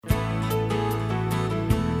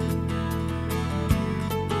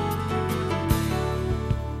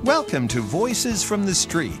Welcome to Voices from the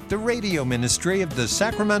Street, the radio ministry of the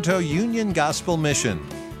Sacramento Union Gospel Mission.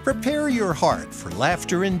 Prepare your heart for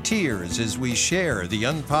laughter and tears as we share the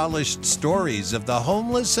unpolished stories of the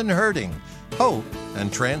homeless and hurting, hope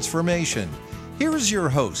and transformation. Here's your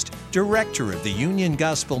host, Director of the Union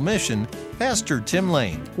Gospel Mission, Pastor Tim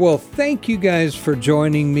Lane. Well, thank you guys for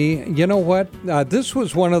joining me. You know what? This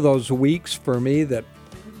was one of those weeks for me that,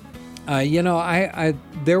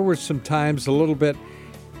 there were some times a little bit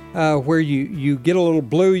where you get a little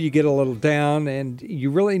blue, you get a little down, and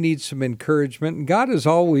you really need some encouragement. And God is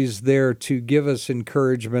always there to give us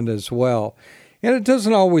encouragement as well. And it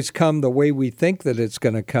doesn't always come the way we think that it's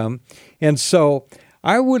going to come. And so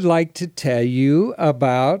I would like to tell you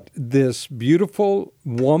about this beautiful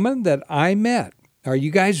woman that I met. Are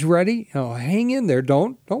you guys ready? Oh, hang in there.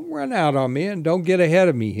 Don't run out on me and don't get ahead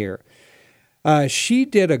of me here. She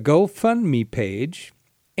did a GoFundMe page.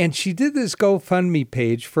 And she did this GoFundMe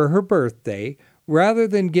page for her birthday. Rather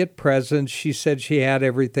than get presents, she said she had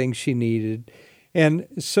everything she needed. And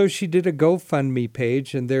so she did a GoFundMe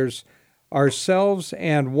page, and there's ourselves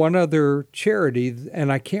and one other charity, and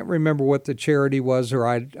I can't remember what the charity was, or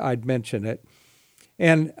I'd mention it,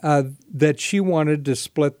 and that she wanted to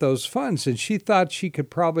split those funds. And she thought she could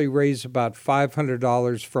probably raise about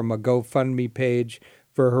 $500 from a GoFundMe page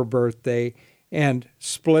for her birthday and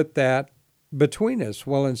split that between us.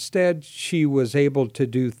 Well, instead, she was able to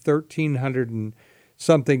do $1,300 and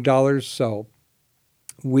something, so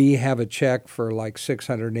we have a check for like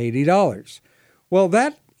 $680. Well,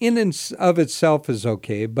 that in and of itself is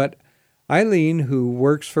okay, but Eileen, who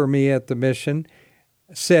works for me at the mission,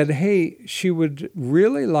 said, hey, she would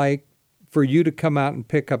really like for you to come out and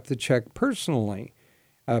pick up the check personally.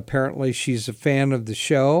 Apparently, she's a fan of the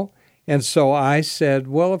show, and so I said,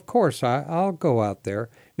 well, of course, I'll go out there.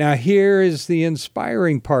 Now, here is the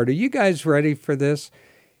inspiring part. Are you guys ready for this?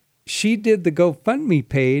 She did the GoFundMe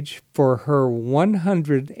page for her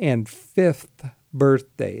 105th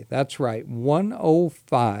birthday. That's right,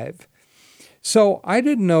 105. So I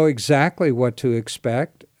didn't know exactly what to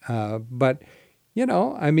expect, but,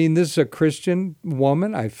 this is a Christian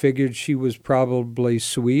woman. I figured she was probably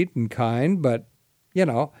sweet and kind, but,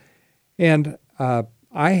 and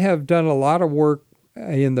I have done a lot of work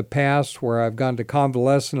in the past where I've gone to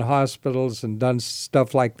convalescent hospitals and done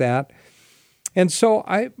stuff like that. And so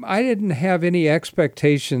I didn't have any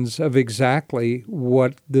expectations of exactly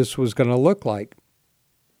what this was going to look like.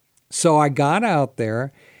 So I got out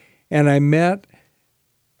there and I met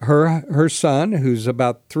her son, who's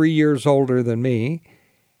about 3 years older than me,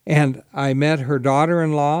 and I met her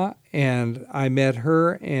daughter-in-law, and I met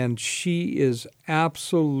her, and she is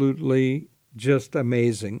absolutely just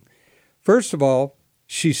amazing. First of all,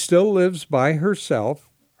 she still lives by herself.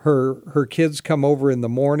 Her kids come over in the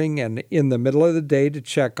morning and in the middle of the day to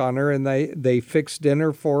check on her, and they fix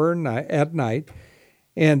dinner for her at night,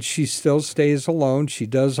 and she still stays alone. She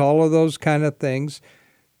does all of those kind of things.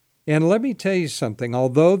 And let me tell you something.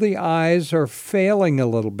 Although the eyes are failing a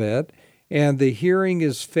little bit and the hearing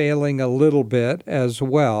is failing a little bit as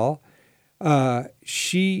well,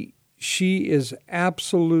 she is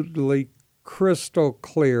absolutely crystal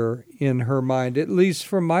clear in her mind, at least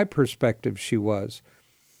from my perspective she was.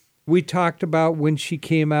 We talked about when she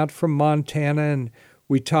came out from Montana, and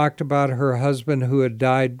we talked about her husband who had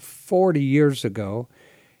died 40 years ago,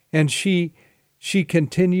 and she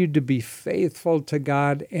continued to be faithful to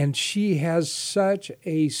God, and she has such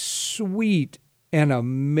a sweet and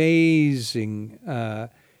amazing,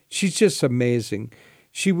 she's just amazing.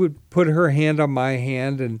 She would put her hand on my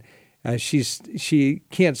hand, and she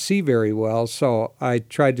can't see very well, so I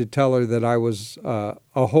tried to tell her that I was a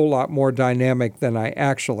whole lot more dynamic than I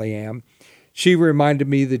actually am. She reminded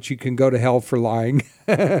me that you can go to hell for lying.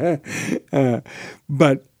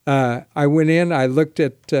 But I went in. I looked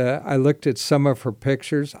at some of her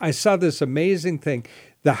pictures. I saw this amazing thing.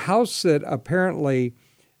 The house that apparently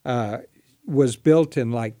was built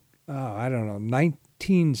in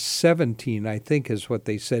 1917, I think is what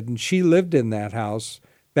they said, and she lived in that house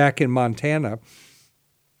back in Montana.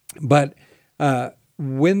 But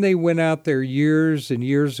when they went out there years and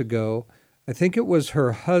years ago, I think it was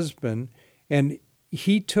her husband, and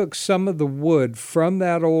he took some of the wood from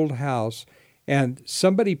that old house, and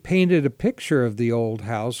somebody painted a picture of the old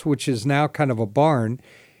house, which is now kind of a barn,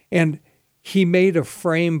 and he made a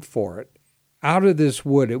frame for it out of this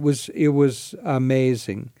wood. It was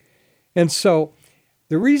amazing. And so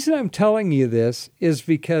the reason I'm telling you this is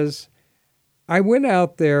because I went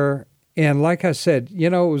out there, and like I said,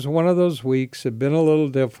 it was one of those weeks. It had been a little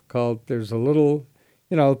difficult. There's a little,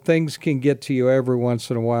 things can get to you every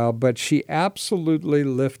once in a while, but she absolutely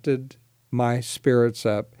lifted my spirits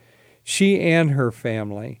up, she and her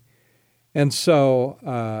family. And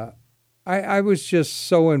so I was just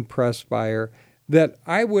so impressed by her that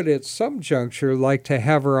I would at some juncture like to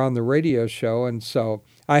have her on the radio show. And so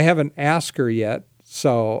I haven't asked her yet.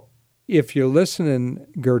 So if you're listening,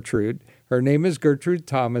 Gertrude, her name is Gertrude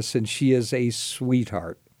Thomas, and she is a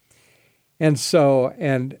sweetheart. And so,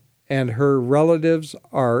 and her relatives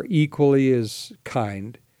are equally as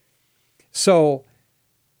kind. So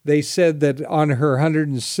they said that on her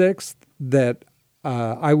 106th that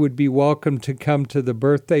I would be welcome to come to the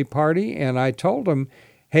birthday party. And I told them,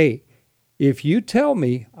 hey, if you tell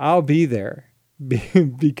me, I'll be there.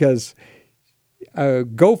 Because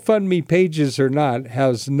GoFundMe pages or not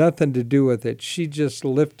has nothing to do with it. She just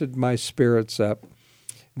lifted my spirits up.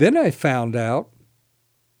 Then I found out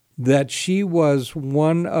that she was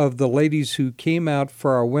one of the ladies who came out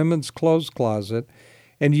for our women's clothes closet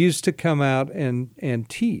and used to come out and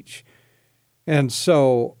teach. And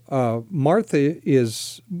so Martha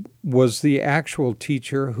was the actual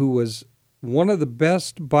teacher who was one of the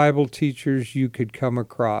best Bible teachers you could come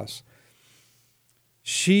across.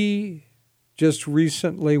 She just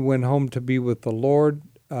recently went home to be with the Lord.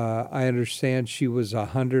 I understand she was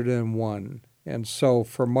 101. And so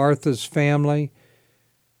for Martha's family,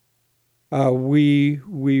 we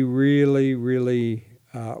really, really,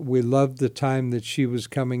 we loved the time that she was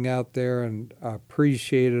coming out there and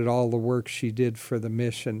appreciated all the work she did for the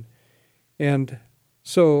mission. And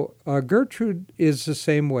so Gertrude is the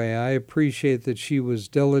same way. I appreciate that she was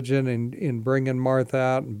diligent in bringing Martha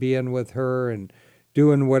out and being with her and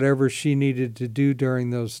doing whatever she needed to do during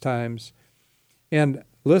those times. And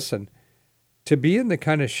listen, to be in the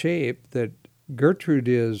kind of shape that Gertrude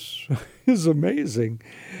is amazing.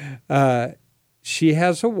 She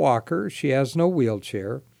has a walker. She has no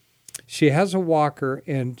wheelchair. She has a walker,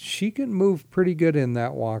 and she can move pretty good in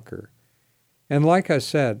that walker. And like I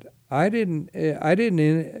said, I didn't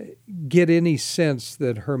get any sense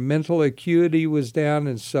that her mental acuity was down,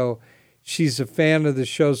 and so she's a fan of the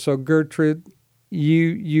show. So Gertrude,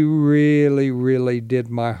 you really, really did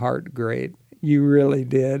my heart great. You really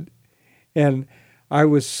did. And I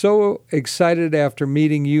was so excited after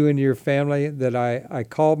meeting you and your family that I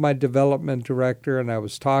called my development director, and I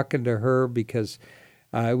was talking to her because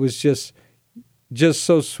it was just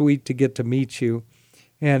so sweet to get to meet you.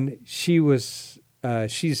 And she's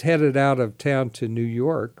headed out of town to New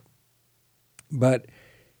York, but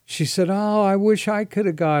she said, "Oh, I wish I could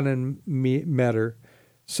have gone and met her."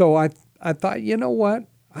 So I thought, you know what?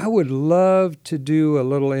 I would love to do a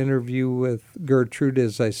little interview with Gertrude,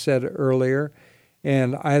 as I said earlier.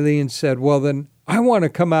 And Eileen said, well, then I want to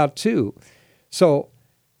come out too. So,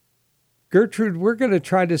 Gertrude, we're going to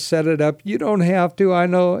try to set it up. You don't have to. I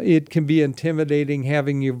know it can be intimidating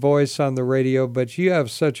having your voice on the radio, but you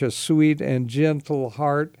have such a sweet and gentle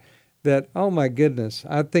heart that, oh my goodness,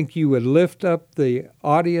 I think you would lift up the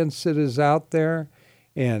audience that is out there.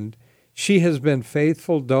 And she has been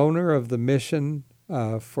faithful donor of the mission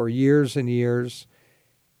for years and years.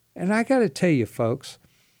 And I got to tell you, folks,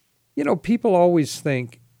 you know, people always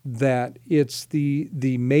think that it's the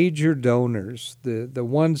major donors, the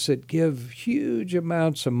ones that give huge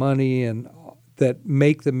amounts of money and that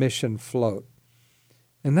make the mission float.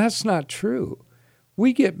 And that's not true.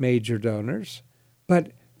 We get major donors,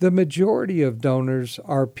 but the majority of donors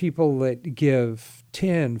are people that give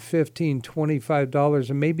 $10, $15, $25,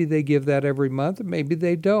 and maybe they give that every month, and maybe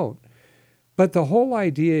they don't. But the whole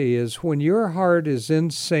idea is when your heart is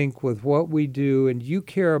in sync with what we do and you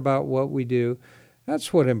care about what we do,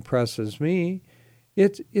 that's what impresses me.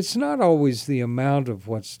 It's not always the amount of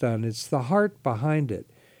what's done. It's the heart behind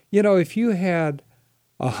it. You know, if you had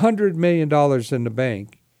 $100 million in the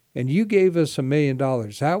bank and you gave us $1 million,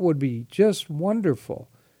 that would be just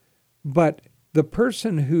wonderful. But the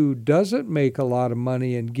person who doesn't make a lot of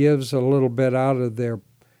money and gives a little bit out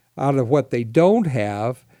of what they don't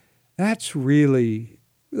have, that's really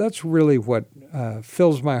what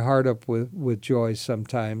fills my heart up with joy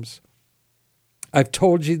sometimes. I've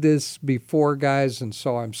told you this before, guys, and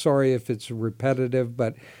so I'm sorry if it's repetitive,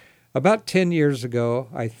 but about 10 years ago,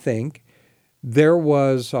 I think, there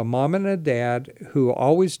was a mom and a dad who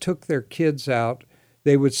always took their kids out.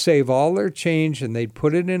 They would save all their change and they'd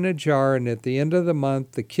put it in a jar, and at the end of the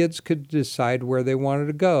month, the kids could decide where they wanted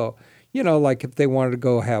to go. You know, like if they wanted to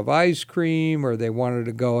go have ice cream or they wanted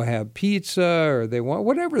to go have pizza or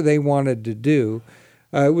whatever they wanted to do.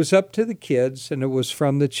 It was up to the kids, and it was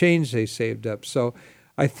from the change they saved up. So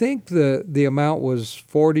I think the amount was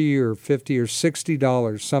 $40 or $50 or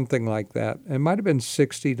 $60, something like that. It might have been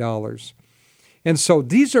 $60. And so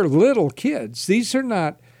these are little kids. These are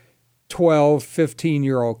not 12,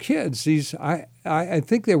 15-year-old kids. I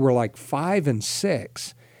think they were like 5 and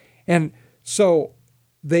 6. And so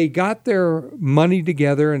they got their money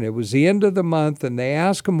together, and it was the end of the month, and they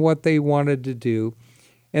asked them what they wanted to do.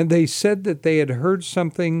 And they said that they had heard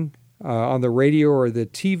something on the radio or the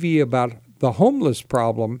TV about the homeless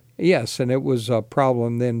problem. Yes, and it was a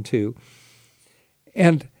problem then too.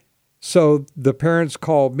 And so the parents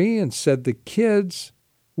called me and said the kids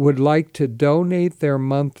would like to donate their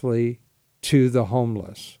monthly to the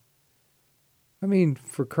homeless. I mean,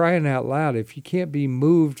 for crying out loud, if you can't be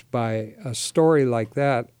moved by a story like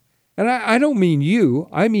that, and I don't mean you,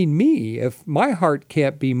 I mean me. If my heart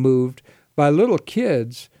can't be moved by little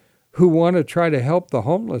kids who want to try to help the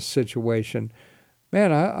homeless situation,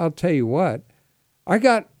 man, I'll tell you what. I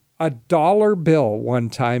got a $1 bill one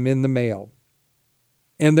time in the mail,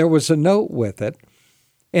 and there was a note with it.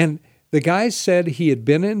 And the guy said he had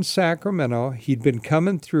been in Sacramento, he'd been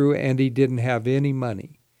coming through, and he didn't have any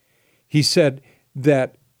money. He said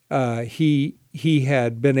that he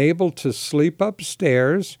had been able to sleep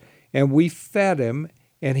upstairs, and we fed him,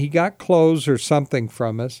 and he got clothes or something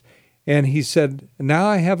from us. And he said, now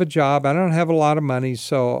I have a job. I don't have a lot of money,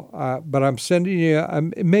 so but I'm sending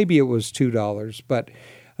you, maybe it was $2, but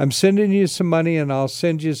I'm sending you some money, and I'll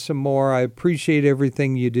send you some more. I appreciate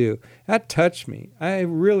everything you do. That touched me. It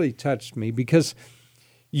really touched me, because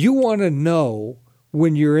you want to know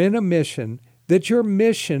when you're in a mission that your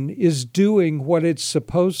mission is doing what it's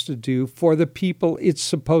supposed to do for the people it's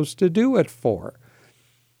supposed to do it for.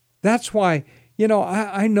 That's why,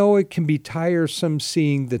 I know it can be tiresome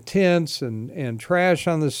seeing the tents and trash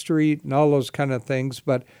on the street and all those kind of things,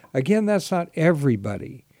 but again, that's not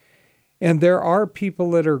everybody. And there are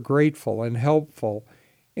people that are grateful and helpful.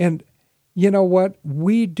 And you know what?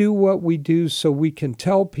 We do what we do so we can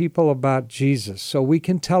tell people about Jesus, so we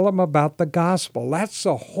can tell them about the gospel. That's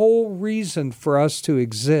the whole reason for us to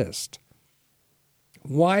exist.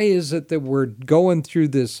 Why is it that we're going through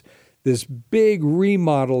this big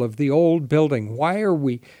remodel of the old building? Why are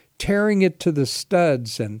we tearing it to the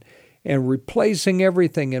studs and replacing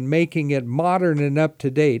everything and making it modern and up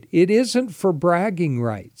to date? It isn't for bragging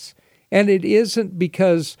rights. And it isn't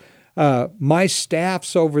because my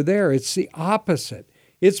staff's over there. It's the opposite.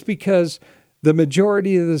 It's because the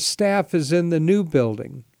majority of the staff is in the new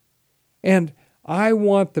building. And I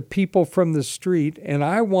want the people from the street, and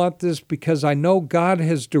I want this because I know God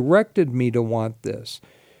has directed me to want this,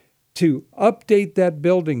 to update that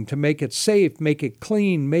building, to make it safe, make it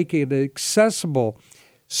clean, make it accessible,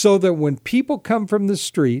 so that when people come from the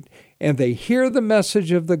street and they hear the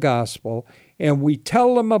message of the gospel and we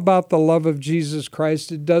tell them about the love of Jesus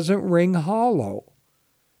Christ, it doesn't ring hollow.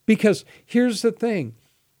 Because here's the thing,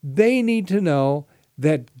 they need to know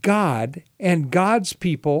that God and God's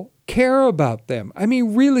people care about them. I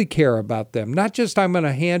mean, really care about them. Not just I'm going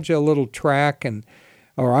to hand you a little tract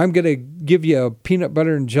or I'm going to give you a peanut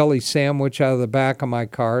butter and jelly sandwich out of the back of my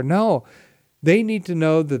car. No, they need to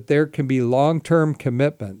know that there can be long-term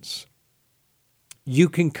commitments. You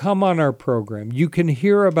can come on our program. You can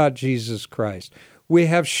hear about Jesus Christ. We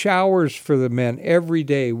have showers for the men every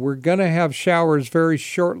day. We're going to have showers very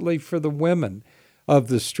shortly for the women of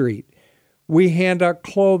the street. We hand out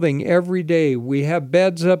clothing every day. We have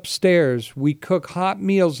beds upstairs. We cook hot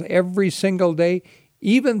meals every single day,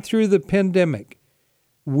 even through the pandemic.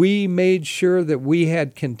 We made sure that we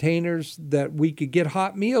had containers that we could get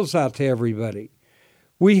hot meals out to everybody.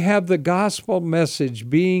 We have the gospel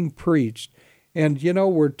message being preached. And,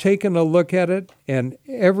 we're taking a look at it, and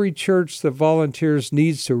every church that volunteers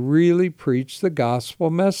needs to really preach the gospel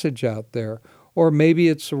message out there, or maybe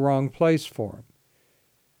it's the wrong place for them.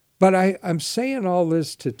 But I'm saying all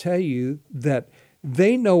this to tell you that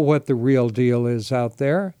they know what the real deal is out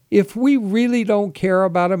there. If we really don't care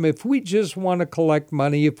about them, if we just want to collect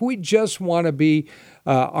money, if we just want to be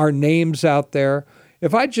our names out there,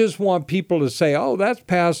 if I just want people to say, oh, that's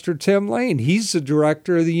Pastor Tim Lane. He's the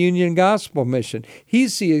director of the Union Gospel Mission.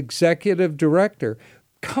 He's the executive director.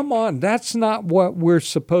 Come on, that's not what we're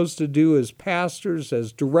supposed to do as pastors,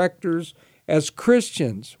 as directors, as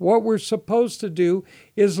Christians. What we're supposed to do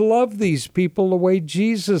is love these people the way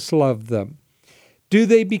Jesus loved them. Do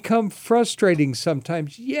they become frustrating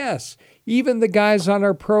sometimes? Yes, even the guys on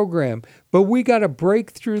our program. But we got to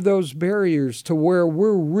break through those barriers to where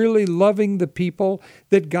we're really loving the people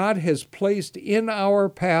that God has placed in our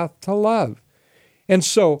path to love. And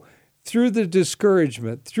so through the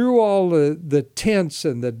discouragement, through all the tents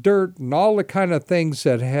and the dirt and all the kind of things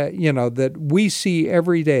that that we see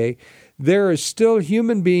every day, there is still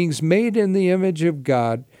human beings made in the image of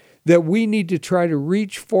God that we need to try to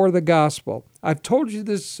reach for the gospel. I've told you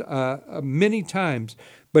this many times,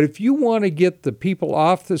 But if you want to get the people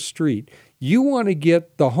off the street, you want to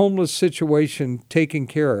get the homeless situation taken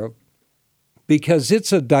care of, because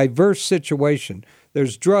it's a diverse situation.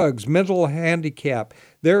 There's drugs, mental handicap.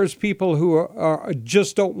 There's people who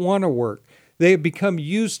just don't want to work. They have become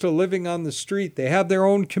used to living on the street. They have their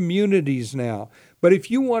own communities now. But if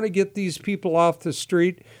you want to get these people off the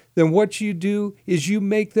street, then what you do is you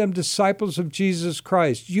make them disciples of Jesus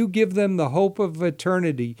Christ. You give them the hope of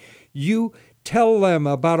eternity. You tell them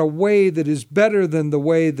about a way that is better than the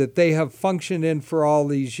way that they have functioned in for all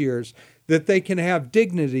these years, that they can have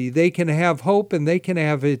dignity, they can have hope, and they can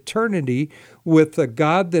have eternity with the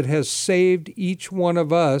God that has saved each one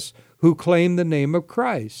of us who claim the name of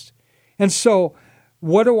Christ. And so,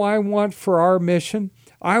 what do I want for our mission?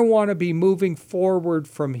 I want to be moving forward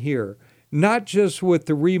from here, not just with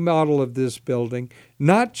the remodel of this building,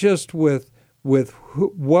 not just with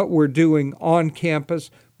what we're doing on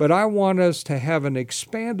campus, but I want us to have an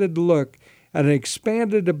expanded look, an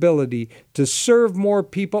expanded ability to serve more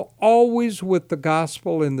people, always with the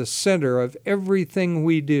gospel in the center of everything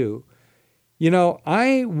we do. You know,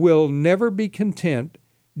 I will never be content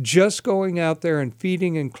just going out there and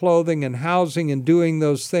feeding and clothing and housing and doing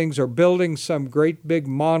those things, or building some great big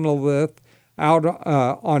monolith out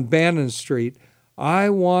on Bannon Street. I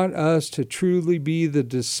want us to truly be the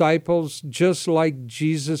disciples just like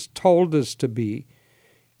Jesus told us to be.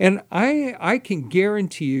 And I can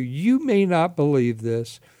guarantee you, you may not believe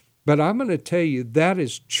this, but I'm going to tell you that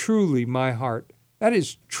is truly my heart. That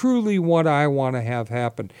is truly what I want to have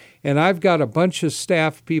happen. And I've got a bunch of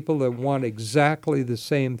staff people that want exactly the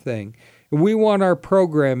same thing. And we want our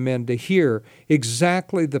program men to hear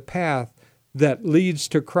exactly the path that leads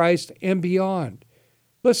to Christ and beyond.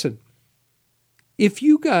 Listen, if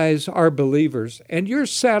you guys are believers and you're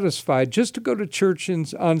satisfied just to go to church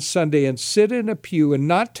on Sunday and sit in a pew and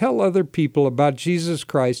not tell other people about Jesus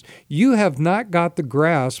Christ, you have not got the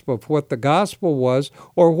grasp of what the gospel was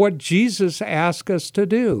or what Jesus asked us to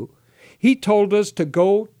do. He told us to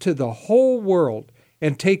go to the whole world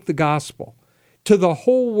and take the gospel. To the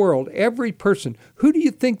whole world, every person. Who do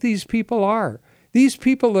you think these people are? These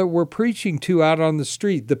people that we're preaching to out on the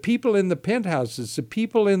street, the people in the penthouses, the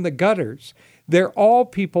people in the gutters, they're all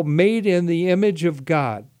people made in the image of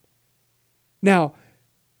God. Now,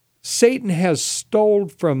 Satan has stole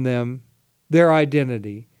from them their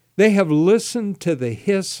identity. They have listened to the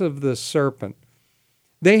hiss of the serpent.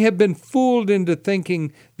 They have been fooled into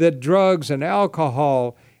thinking that drugs and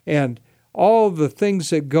alcohol and all the things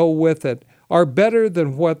that go with it are better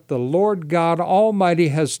than what the Lord God Almighty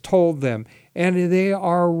has told them. And they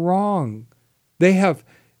are wrong. They have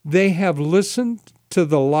listened to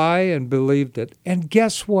the lie and believed it. And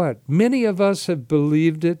guess what? Many of us have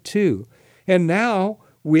believed it too. And now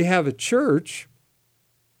we have a church,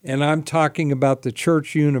 and I'm talking about the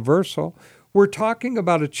Church Universal. We're talking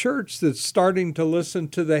about a church that's starting to listen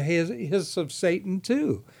to the hiss of Satan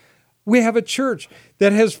too. We have a church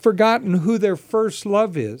that has forgotten who their first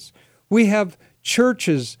love is. We have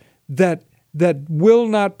churches that will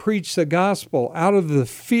not preach the gospel out of the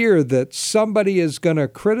fear that somebody is going to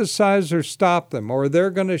criticize or stop them, or they're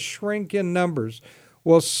going to shrink in numbers.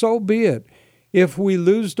 Well, so be it. If we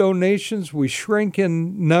lose donations, we shrink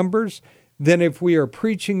in numbers, then if we are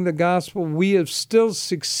preaching the gospel, we have still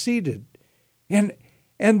succeeded. And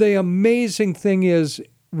the amazing thing is,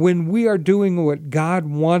 when we are doing what God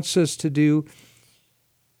wants us to do,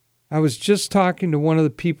 I was just talking to one of the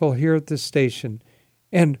people here at the station,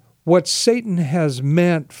 and what Satan has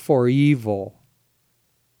meant for evil,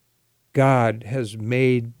 God has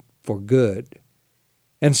made for good.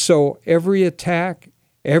 And so every attack,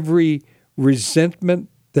 every resentment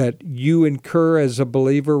that you incur as a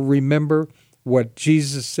believer, remember what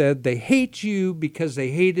Jesus said, they hate you because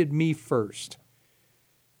they hated me first.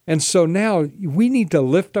 And so now we need to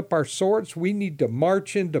lift up our swords, we need to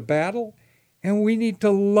march into battle, and we need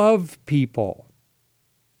to love people.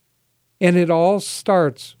 And it all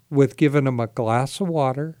starts with giving them a glass of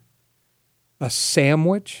water, a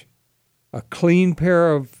sandwich, a clean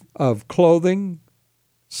pair of clothing,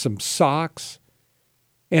 some socks,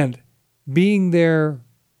 and being there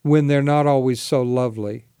when they're not always so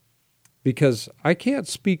lovely. Because I can't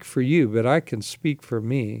speak for you, but I can speak for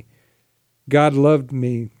me. God loved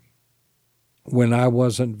me when I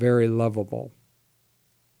wasn't very lovable.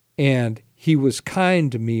 And He was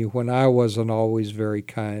kind to me when I wasn't always very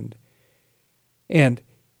kind. And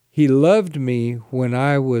He loved me when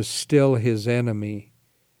I was still His enemy,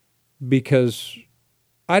 because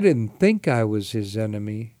I didn't think I was His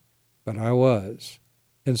enemy, but I was.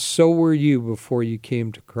 And so were you before you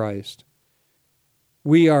came to Christ.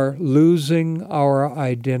 We are losing our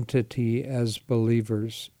identity as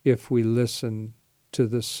believers if we listen to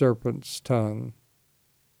the serpent's tongue.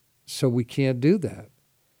 So we can't do that.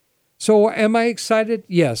 So am I excited?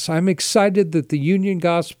 Yes, I'm excited that the Union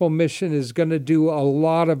Gospel Mission is going to do a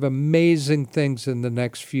lot of amazing things in the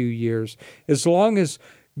next few years. As long as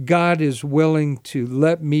God is willing to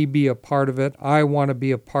let me be a part of it, I want to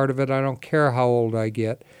be a part of it. I don't care how old I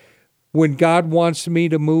get. When God wants me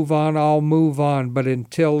to move on, I'll move on. But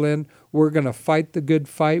until then, we're going to fight the good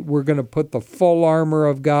fight. We're going to put the full armor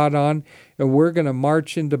of God on, and we're going to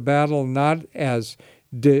march into battle not as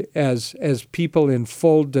people in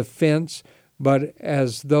full defense, but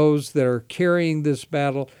as those that are carrying this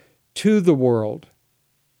battle to the world.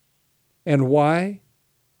 And why?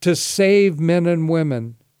 To save men and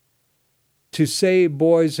women, to save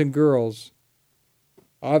boys and girls.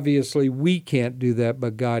 Obviously, we can't do that,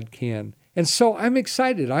 but God can. And so I'm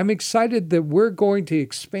excited. I'm excited that we're going to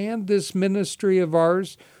expand this ministry of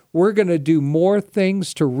ours. We're going to do more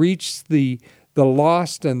things to reach the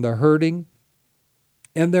lost and the hurting.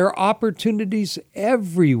 And there are opportunities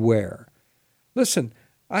everywhere. Listen,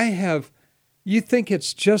 you think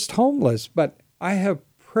it's just homeless, but I have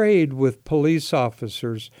prayed with police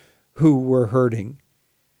officers who were hurting.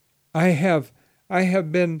 I have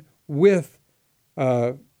been with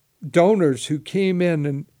donors who came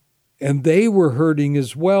in and they were hurting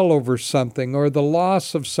as well over something or the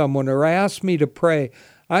loss of someone or asked me to pray.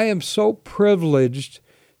 I am so privileged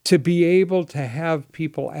to be able to have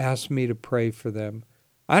people ask me to pray for them.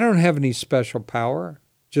 I don't have any special power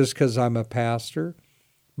just because I'm a pastor,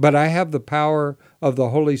 but I have the power of the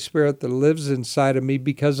Holy Spirit that lives inside of me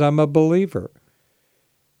because I'm a believer.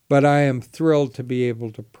 But I am thrilled to be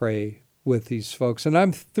able to pray with these folks, and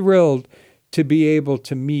I'm thrilled to be able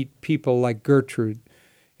to meet people like Gertrude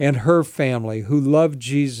and her family who love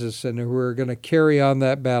Jesus and who are going to carry on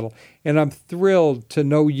that battle. And I'm thrilled to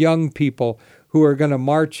know young people who are going to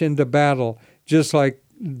march into battle just like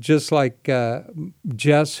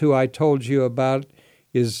Jess, who I told you about,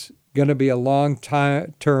 is going to be a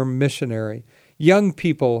long-term missionary. Young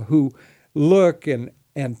people who look and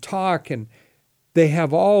talk, and they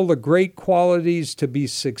have all the great qualities to be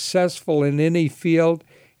successful in any field,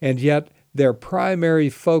 and yet their primary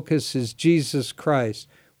focus is Jesus Christ.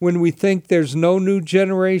 When we think there's no new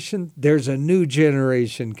generation, there's a new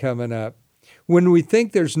generation coming up. When we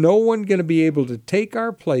think there's no one going to be able to take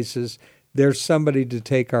our places, there's somebody to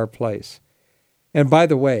take our place. And by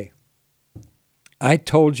the way, I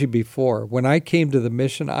told you before, when I came to the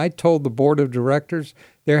mission, I told the board of directors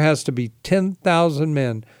there has to be 10,000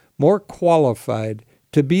 men more qualified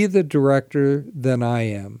to be the director than I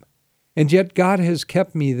am. And yet God has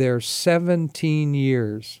kept me there 17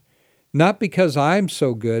 years. Not because I'm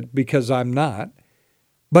so good, because I'm not,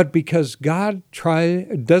 but because God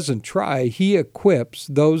doesn't try. He equips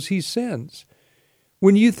those he sends.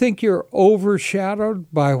 When you think you're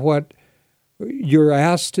overshadowed by what you're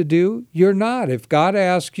asked to do, you're not. If God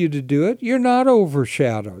asks you to do it, you're not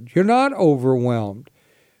overshadowed. You're not overwhelmed.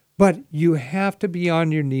 But you have to be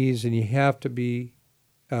on your knees and you have to be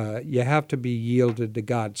yielded to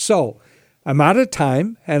God. So I'm out of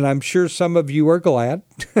time, and I'm sure some of you are glad.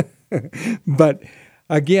 But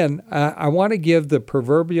again, I want to give the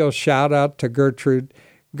proverbial shout out to Gertrude.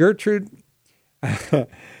 Gertrude,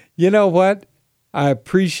 you know what? I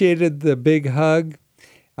appreciated the big hug.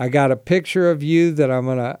 I got a picture of you that I'm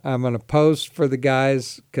gonna post for the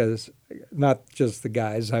guys, because not just the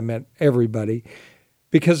guys, I meant everybody,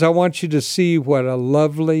 because I want you to see what a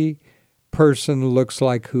lovely person looks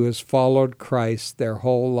like who has followed Christ their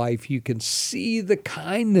whole life. You can see the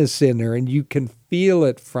kindness in her and you can feel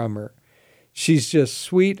it from her. She's just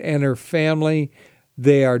sweet, and her family,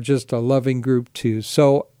 they are just a loving group too.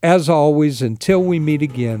 So as always, until we meet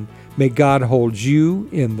again, may God hold you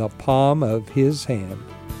in the palm of his hand.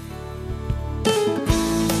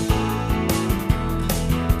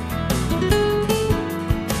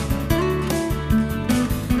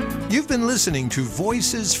 You've been listening to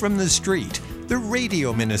Voices from the Street, the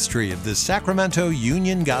radio ministry of the Sacramento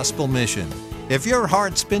Union Gospel Mission. If your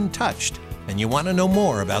heart's been touched and you want to know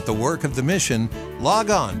more about the work of the mission, log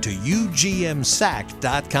on to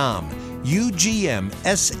ugmsac.com, ugmsac.com.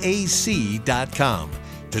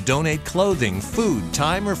 To donate clothing, food,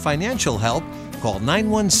 time, or financial help, call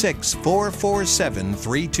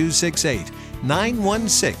 916-447-3268,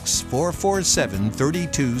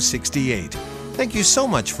 916-447-3268. Thank you so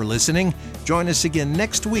much for listening. Join us again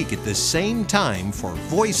next week at the same time for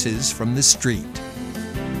Voices from the Street.